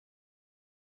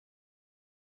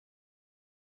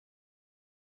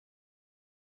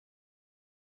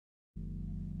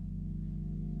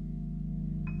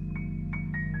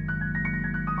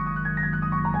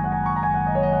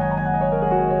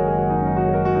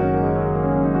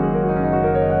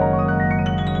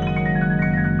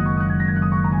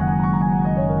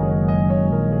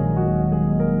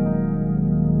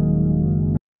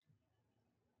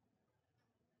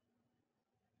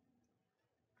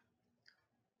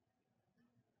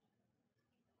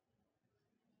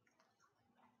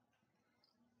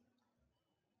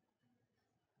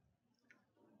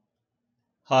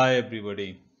Hi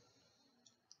everybody.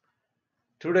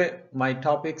 Today my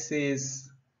topic is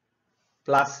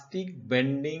plastic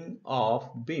bending of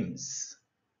beams.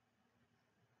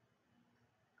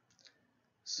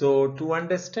 So to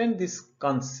understand this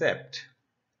concept,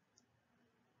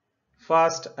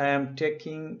 first I am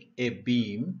taking a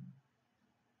beam.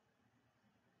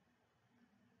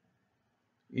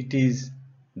 It is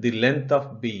the length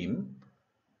of beam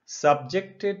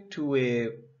subjected to a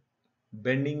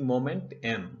bending moment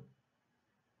M.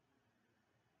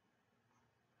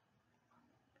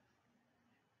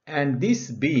 And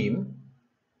this beam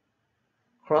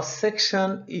cross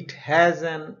section, it has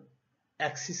an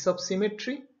axis of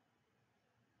symmetry,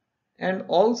 and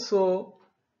also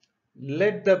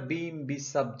let the beam be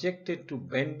subjected to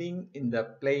bending in the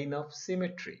plane of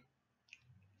symmetry.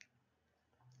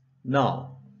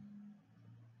 Now,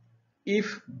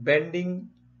 if bending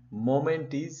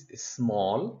moment is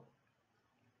small,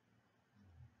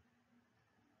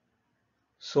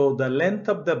 so the length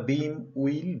of the beam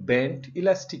will bend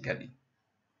elastically.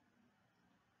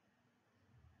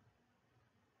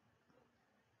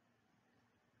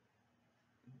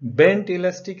 Bent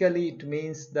elastically, it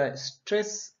means the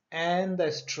stress and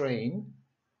the strain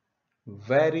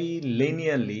vary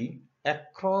linearly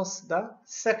across the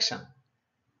section.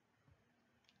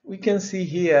 We can see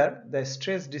here the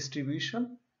stress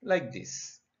distribution like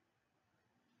this.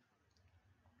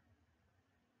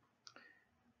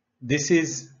 This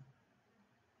is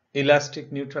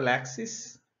elastic neutral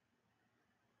axis,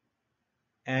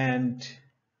 and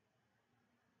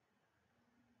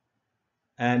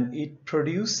it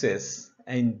produces,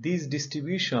 in this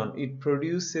distribution, it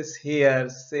produces here,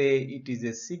 say it is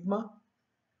a sigma,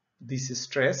 this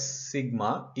stress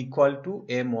sigma equal to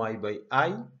my by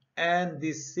I, and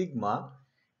this sigma,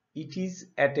 it is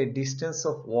at a distance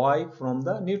of y from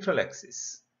the neutral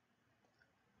axis.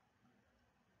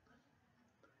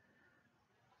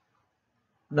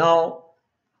 Now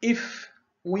if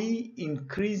we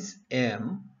increase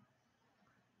m,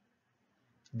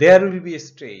 there will be a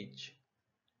stage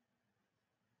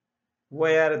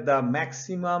where the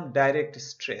maximum direct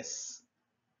stress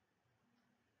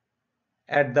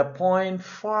at the point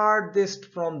farthest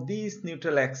from this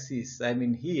neutral axis, I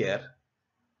mean here,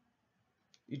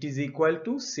 it is equal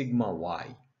to sigma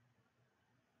y.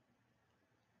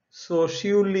 So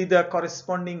surely the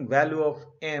corresponding value of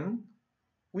m,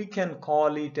 we can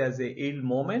call it as a yield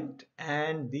moment,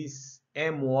 and this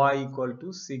my equal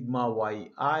to sigma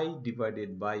yi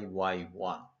divided by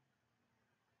y1.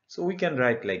 So we can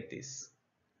write like this.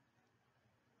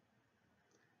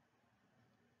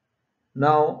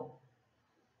 Now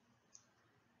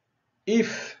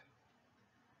if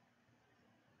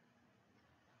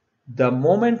the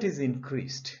moment is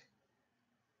increased,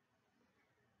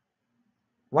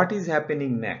 what is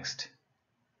happening next?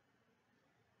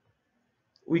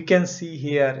 We can see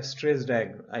here stress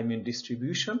diagram, I mean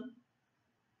distribution.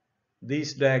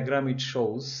 This diagram, it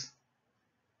shows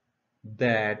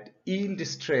that yield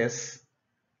stress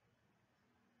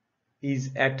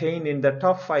is attained in the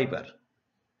top fiber.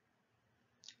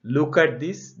 Look at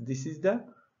this, this is the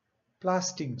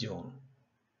plastic zone,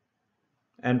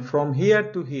 and from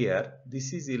here to here,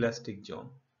 this is elastic zone.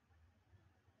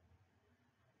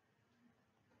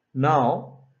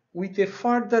 Now with a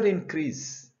further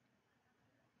increase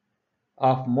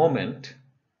of moment,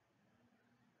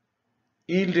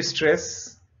 yield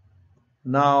stress,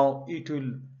 now it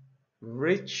will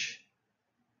reach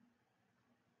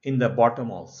in the bottom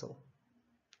also.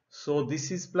 So this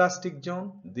is plastic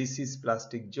zone, this is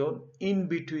plastic zone. In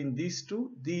between these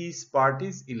two, this part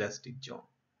is elastic zone.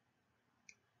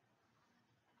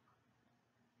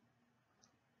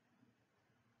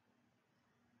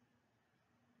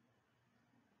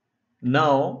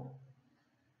 Now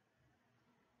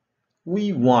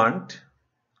we want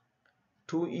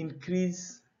to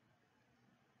increase,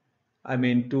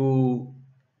 to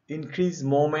increase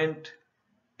moment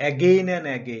again and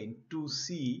again to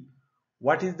see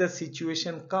what is the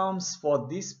situation comes for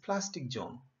this plastic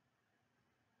zone.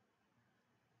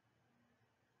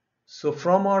 So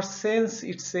from our sense,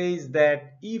 it says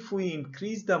that if we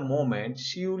increase the moment,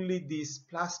 surely this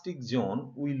plastic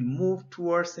zone will move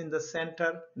towards in the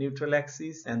center neutral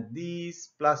axis, and this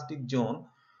plastic zone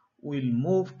will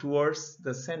move towards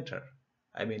the center,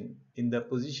 in the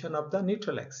position of the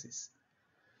neutral axis.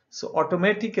 So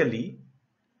automatically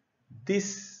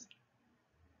this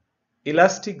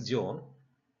elastic zone,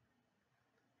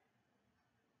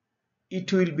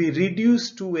 it will be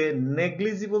reduced to a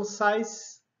negligible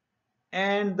size,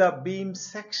 and the beam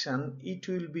section, it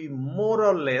will be more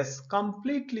or less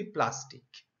completely plastic.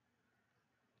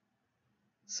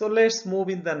 So let's move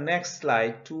in the next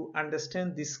slide to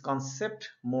understand this concept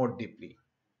more deeply.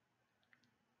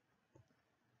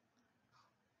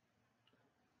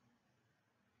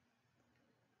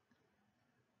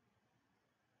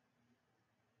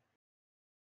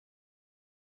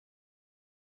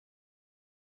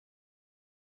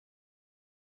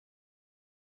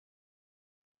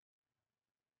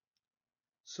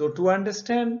 So to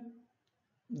understand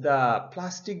the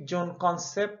plastic zone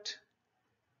concept,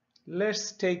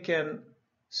 let's take an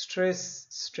stress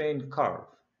strain curve.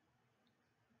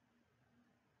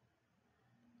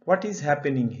 What is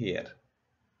happening here?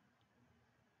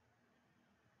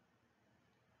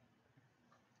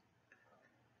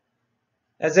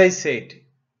 As I said,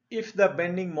 if the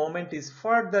bending moment is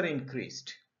further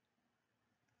increased,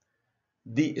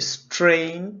 the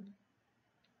strain,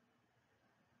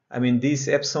 this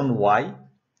epsilon y,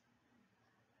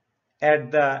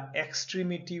 at the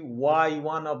extremity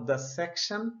y1 of the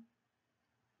section,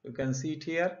 you can see it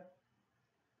here,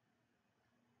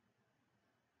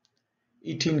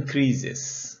 it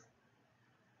increases.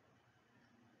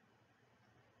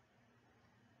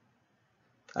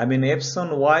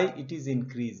 Epsilon y, it is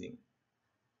increasing.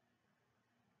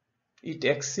 It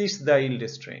exceeds the yield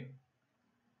strain.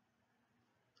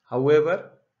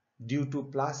 However, due to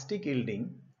plastic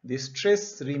yielding, the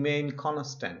stress remain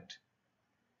constant.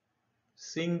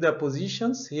 Seeing the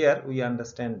positions here, we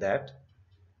understand that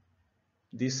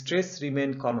the stress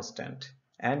remain constant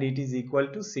and it is equal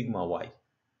to sigma y.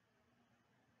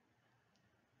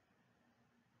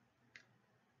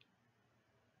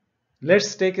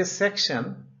 Let's take a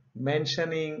section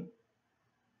mentioning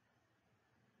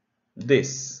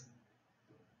this.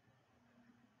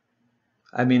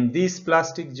 This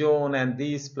plastic zone and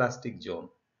this plastic zone.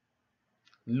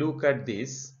 Look at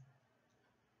this.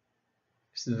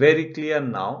 It's very clear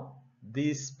now.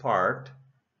 This part,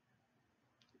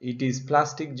 it is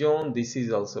plastic zone. This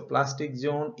is also plastic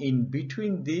zone. In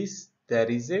between this, there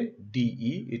is a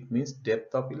DE. It means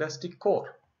depth of elastic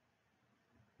core.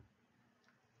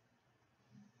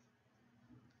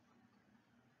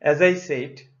 As I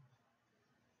said,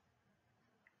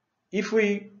 if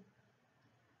we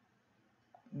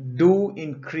do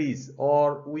increase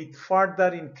or with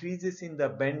further increases in the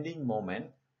bending moment,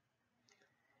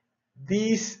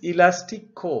 this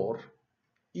elastic core,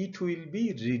 it will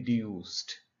be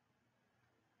reduced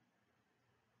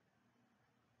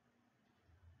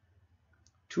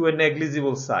to a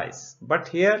negligible size. But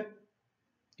here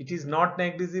it is not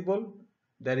negligible.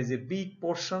 There is a big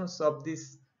portions of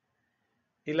this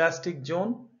elastic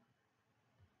zone.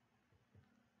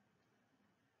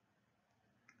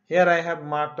 Here I have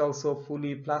marked also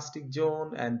fully plastic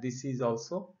zone, and this is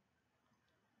also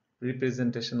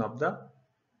representation of the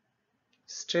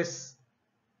stress.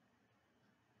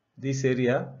 This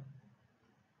area,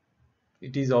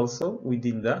 it is also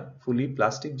within the fully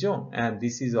plastic zone, and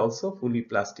this is also fully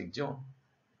plastic zone.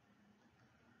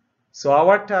 So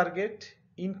our target,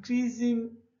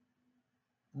 increasing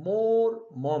more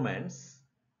moments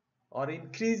or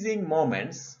increasing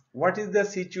moments, what is the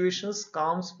situations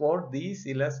comes for this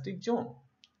elastic zone.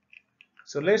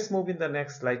 So let's move in the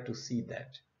next slide to see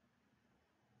that.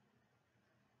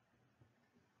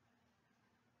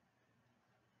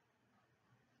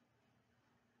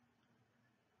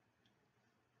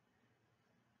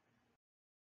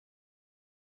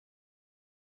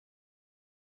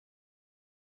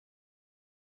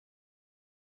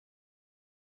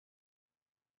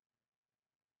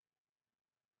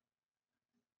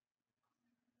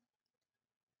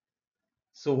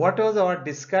 So what was our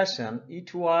discussion?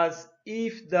 It was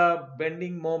if the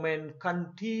bending moment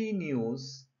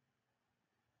continues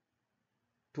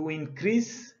to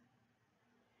increase,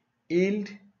 yield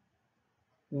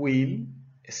will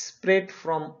spread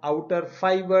from outer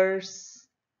fibers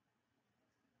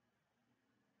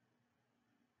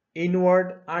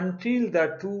inward until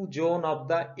the two zone of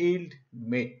the yield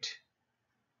meet.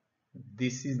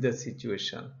 This is the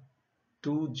situation.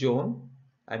 Two zone,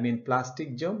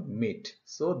 plastic zone meet.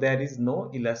 So there is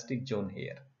no elastic zone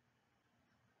here.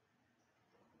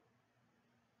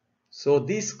 So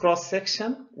this cross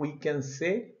section, we can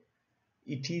say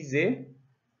it is a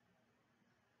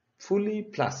fully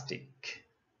plastic.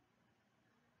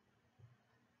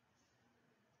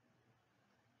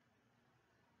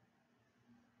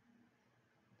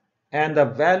 And the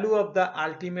value of the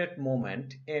ultimate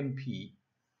moment, MP,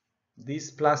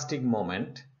 this plastic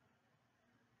moment,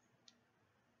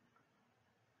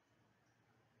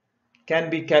 can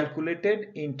be calculated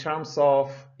in terms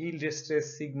of yield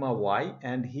stress sigma y,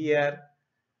 and here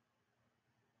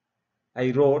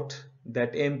I wrote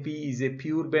that MP is a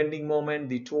pure bending moment.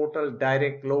 The total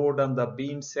direct load on the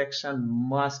beam section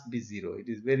must be 0. It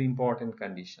is very important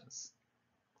conditions.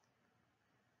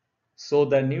 So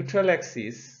the neutral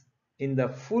axis in the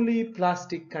fully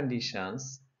plastic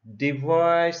conditions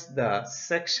divides the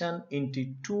section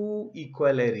into two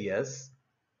equal areas,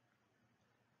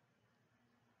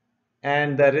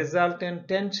 and the resultant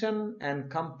tension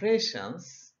and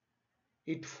compressions,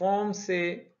 it forms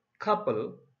a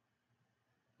couple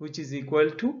which is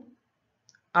equal to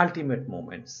ultimate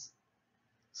moments.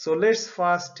 So let's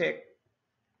first take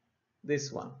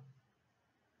this one.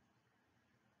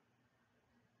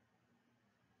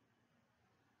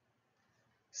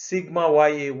 Sigma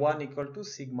YA1 equal to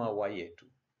sigma YA2.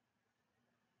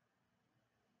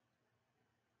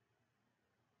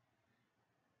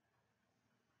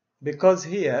 Because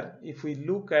here, if we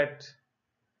look at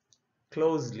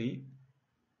closely,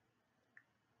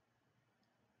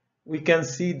 we can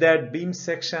see that beam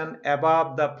section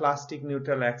above the plastic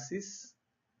neutral axis,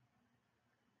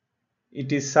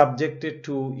 it is subjected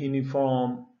to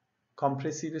uniform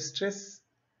compressive stress,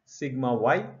 sigma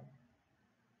Y,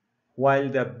 while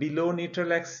the below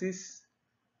neutral axis,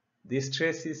 the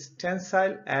stress is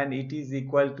tensile and it is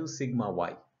equal to sigma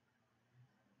Y.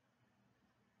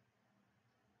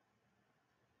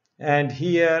 And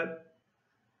here,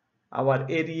 our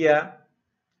area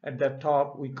at the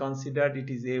top, we considered it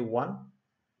is A1,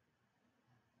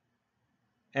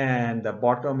 and the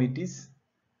bottom it is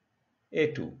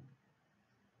A2.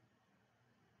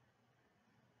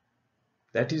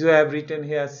 That is why I have written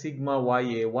here sigma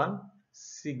YA1,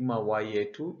 sigma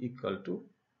YA2 equal to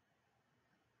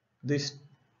this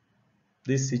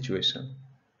situation.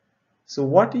 So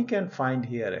what you can find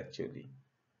here actually?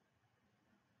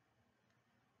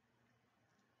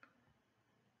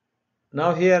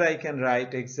 Now here I can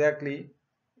write exactly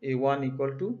A1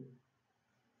 equal to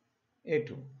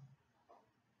A2.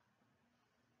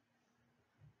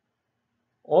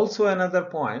 Also another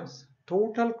point,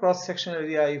 total cross-sectional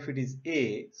area, if it is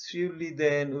A, surely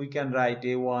then we can write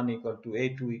A1 equal to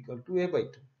A2 equal to A by 2.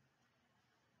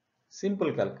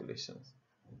 Simple calculations.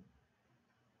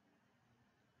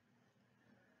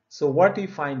 So what we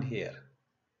find here?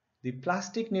 The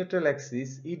plastic neutral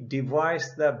axis, it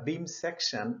divides the beam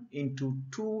section into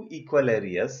two equal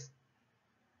areas.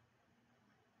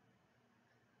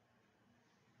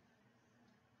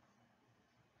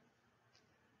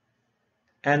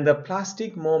 And the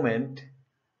plastic moment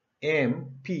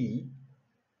MP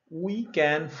we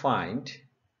can find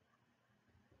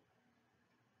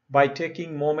by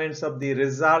taking moments of the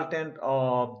resultant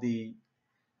of the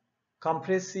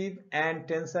compressive and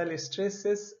tensile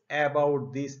stresses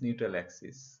about this neutral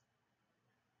axis.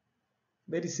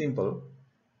 Very simple.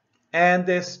 And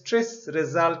the stress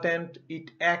resultant,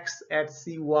 it acts at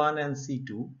C1 and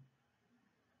C2.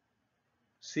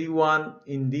 C1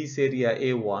 in this area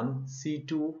A1,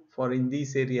 C2 for in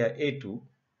this area A2.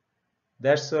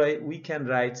 That's why we can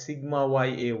write sigma Y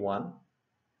A1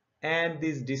 and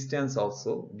this distance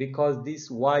also, because this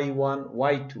Y1,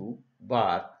 Y2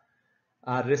 bar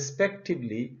are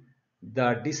respectively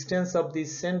the distance of the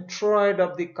centroid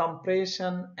of the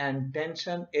compression and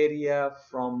tension area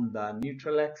from the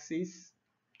neutral axis,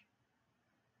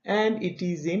 and it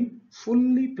is in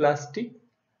fully plastic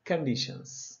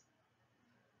conditions.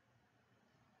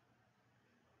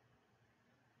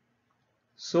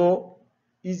 So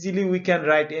easily we can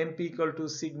write MP equal to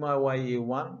sigma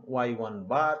YA1, Y1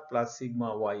 bar plus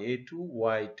sigma YA2,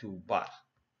 Y2 bar.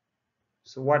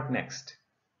 So what next?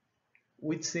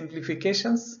 With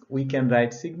simplifications, we can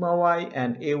write sigma Y,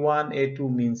 and A1,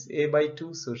 A2 means A by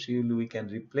 2. So surely we can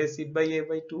replace it by A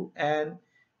by 2, and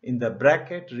in the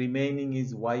bracket remaining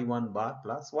is Y1 bar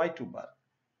plus Y2 bar.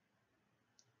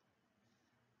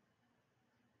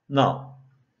 Now,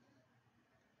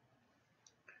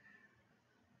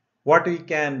 what we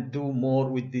can do more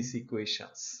with these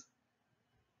equations?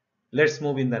 Let's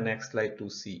move in the next slide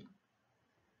to see.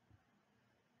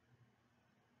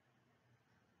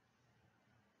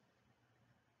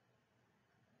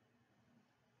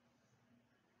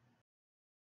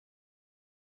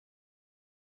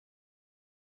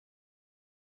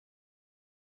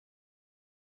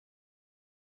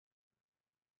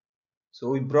 So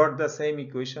we brought the same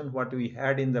equation what we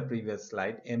had in the previous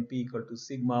slide, MP equal to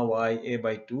sigma Y A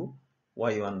by 2,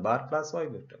 Y1 bar plus Y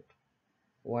by 2,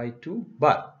 Y2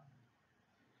 bar.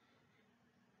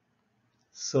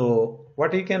 So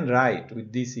what we can write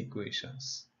with these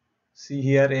equations? See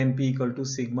here MP equal to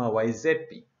sigma Y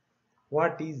ZP.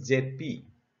 What is ZP?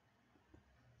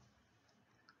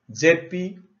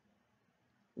 ZP,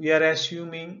 we are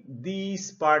assuming this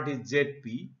part is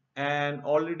ZP And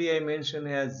already I mentioned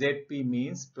here ZP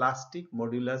means plastic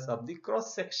modulus of the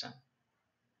cross section.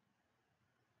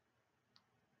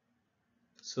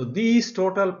 So this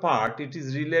total part, it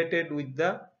is related with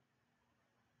the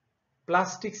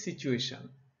plastic situation.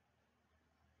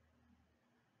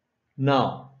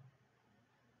 Now,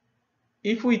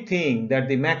 if we think that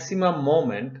the maximum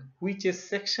moment which a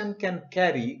section can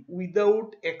carry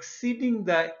without exceeding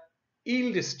the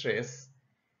yield stress,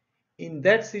 in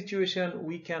that situation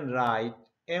we can write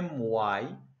my,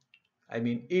 I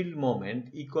mean yield moment,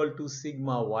 equal to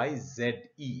sigma y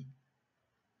ZE.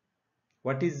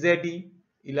 What is ZE?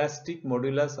 Elastic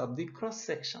modulus of the cross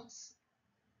sections.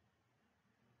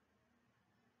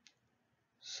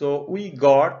 So we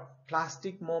got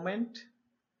plastic moment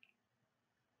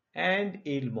and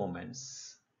yield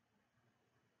moments.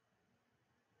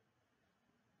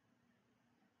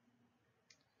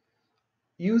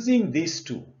 Using these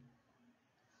two,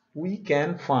 we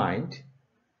can find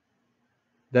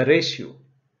the ratio.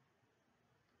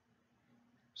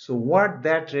 So what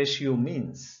that ratio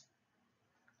means?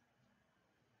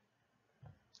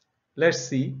 Let's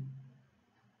see.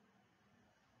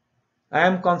 I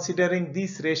am considering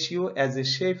this ratio as a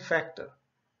shape factor,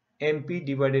 MP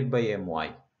divided by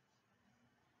My.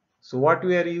 So what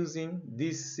we are using,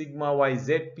 this sigma y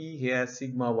ZP, here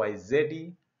sigma y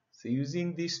ZE. So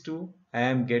using these two, I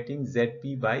am getting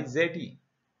ZP by ZE.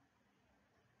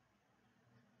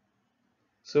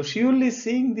 So surely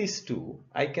seeing these two,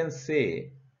 I can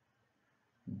say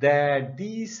that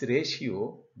this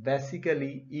ratio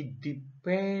basically it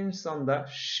depends on the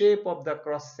shape of the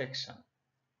cross section.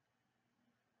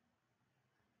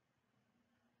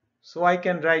 So I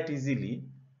can write easily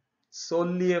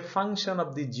solely a function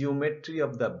of the geometry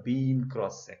of the beam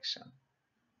cross section.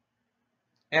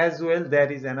 As well,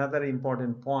 there is another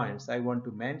important point I want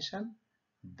to mention,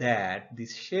 that the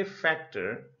shape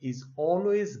factor is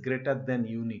always greater than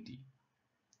unity.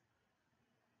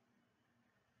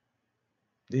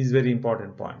 These very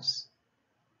important points.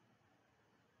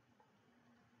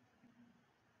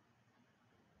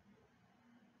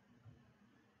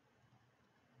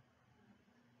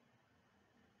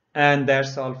 And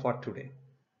that's all for today.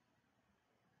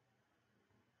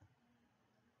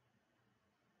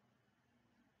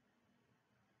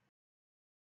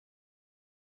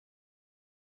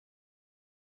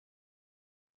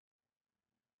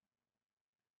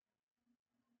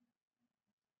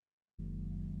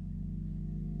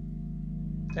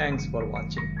 Thanks for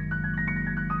watching.